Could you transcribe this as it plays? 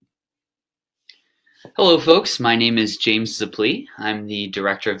Hello, folks. My name is James Zaplee. I'm the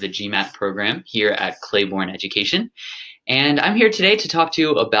director of the GMAT program here at Claiborne Education. And I'm here today to talk to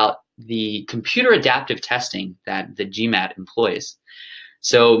you about the computer adaptive testing that the GMAT employs.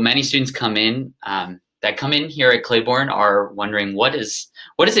 So many students that come in here at Claiborne are wondering what does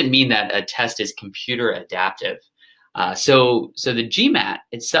it mean that a test is computer adaptive? So the GMAT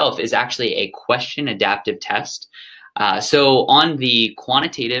itself is actually a question adaptive test. So on the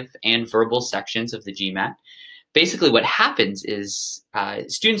quantitative and verbal sections of the GMAT, basically what happens is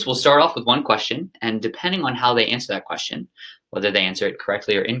students will start off with one question, and depending on how they answer that question, whether they answer it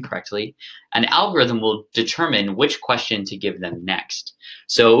correctly or incorrectly, an algorithm will determine which question to give them next.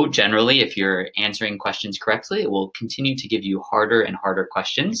 So generally, if you're answering questions correctly, it will continue to give you harder and harder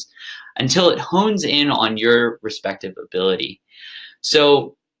questions until it hones in on your respective ability.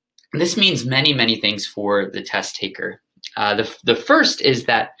 So this means many, many things for the test taker. The first is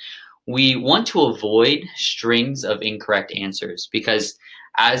that we want to avoid strings of incorrect answers because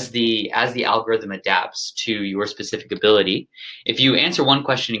as the algorithm adapts to your specific ability, if you answer one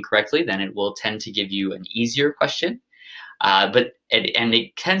question incorrectly, then it will tend to give you an easier question. But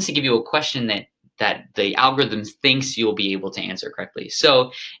it tends to give you a question that the algorithm thinks you'll be able to answer correctly.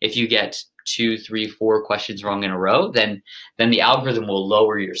 So if you get 2, 3, 4 questions wrong in a row, then the algorithm will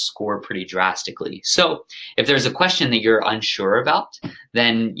lower your score pretty drastically. So if there's a question that you're unsure about,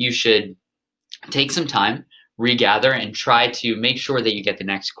 then you should take some time, regather, and try to make sure that you get the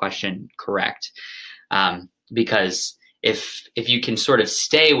next question correct. Because if you can sort of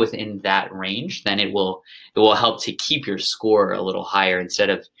stay within that range, then it will help to keep your score a little higher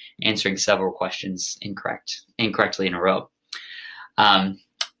instead of answering several questions incorrectly in a row.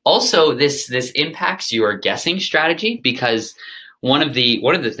 Also, this impacts your guessing strategy because one of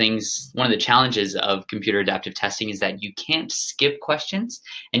the challenges of computer adaptive testing is that you can't skip questions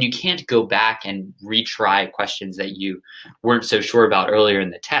and you can't go back and retry questions that you weren't so sure about earlier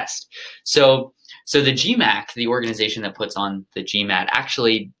in the test. So the GMAC, the organization that puts on the GMAT,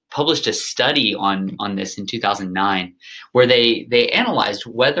 actually published a study on this in 2009 where they analyzed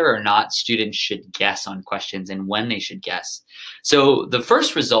whether or not students should guess on questions and when they should guess. So the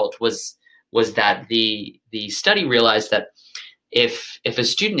first result was that the study realized that if a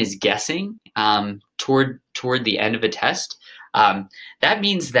student is guessing toward the end of a test, that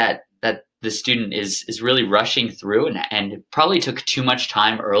means that the student is really rushing through and probably took too much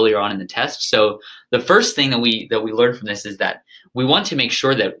time earlier on in the test. So the first thing that we learned from this is that we want to make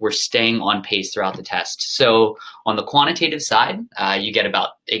sure that we're staying on pace throughout the test. So on the quantitative side, you get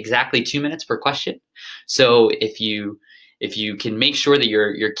about exactly 2 minutes per question. So if you can make sure that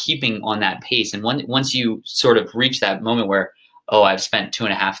you're keeping on that pace, and once you sort of reach that moment where, oh, I've spent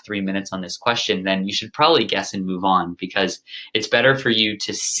 2.5, 3 minutes on this question, then you should probably guess and move on because it's better for you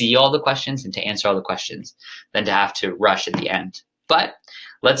to see all the questions and to answer all the questions than to have to rush at the end. But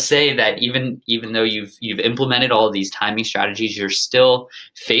let's say that even though you've implemented all of these timing strategies, you're still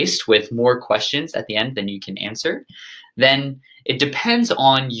faced with more questions at the end than you can answer, then it depends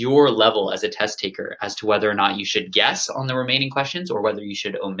on your level as a test taker as to whether or not you should guess on the remaining questions or whether you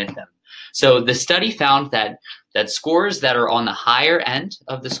should omit them. So the study found that scores that are on the higher end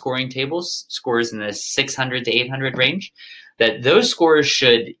of the scoring tables, scores in the 600 to 800 range, that those scores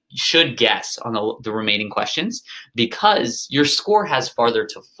should guess on the remaining questions because your score has farther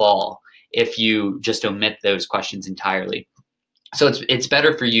to fall if you just omit those questions entirely. So it's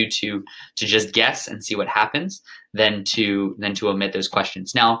better for you to just guess and see what happens than to omit those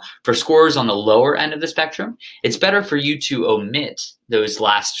questions. Now, for scores on the lower end of the spectrum, it's better for you to omit those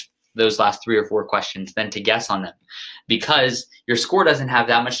last 3 or 4 questions than to guess on them because your score doesn't have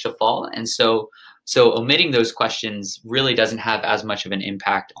that much to fall, and so omitting those questions really doesn't have as much of an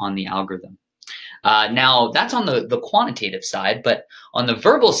impact on the algorithm. Now, that's on the quantitative side, but on the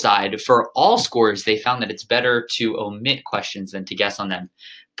verbal side, for all scores, they found that it's better to omit questions than to guess on them.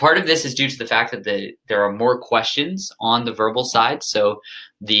 Part of this is due to the fact that there are more questions on the verbal side, so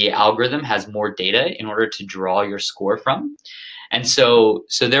the algorithm has more data in order to draw your score from. And so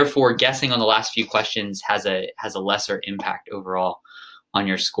therefore, guessing on the last few questions has a lesser impact overall on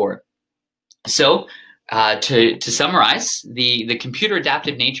your score. So to summarize, the computer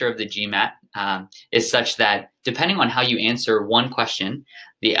adaptive nature of the GMAT is such that depending on how you answer one question,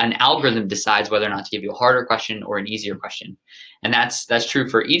 an algorithm decides whether or not to give you a harder question or an easier question. And that's true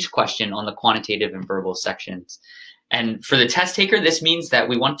for each question on the quantitative and verbal sections. And for the test taker, this means that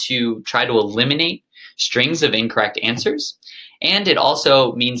we want to try to eliminate strings of incorrect answers. And it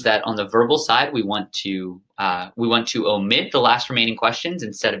also means that on the verbal side, we want to omit the last remaining questions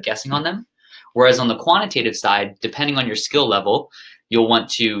instead of guessing on them. Whereas on the quantitative side, depending on your skill level, you'll want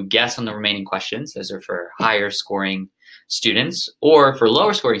to guess on the remaining questions. Those are for higher scoring students, or for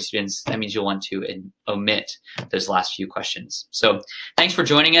lower scoring students, that means you'll want to omit those last few questions. So thanks for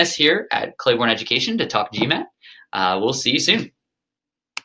joining us here at Claiborne Education to talk GMAT. We'll see you soon.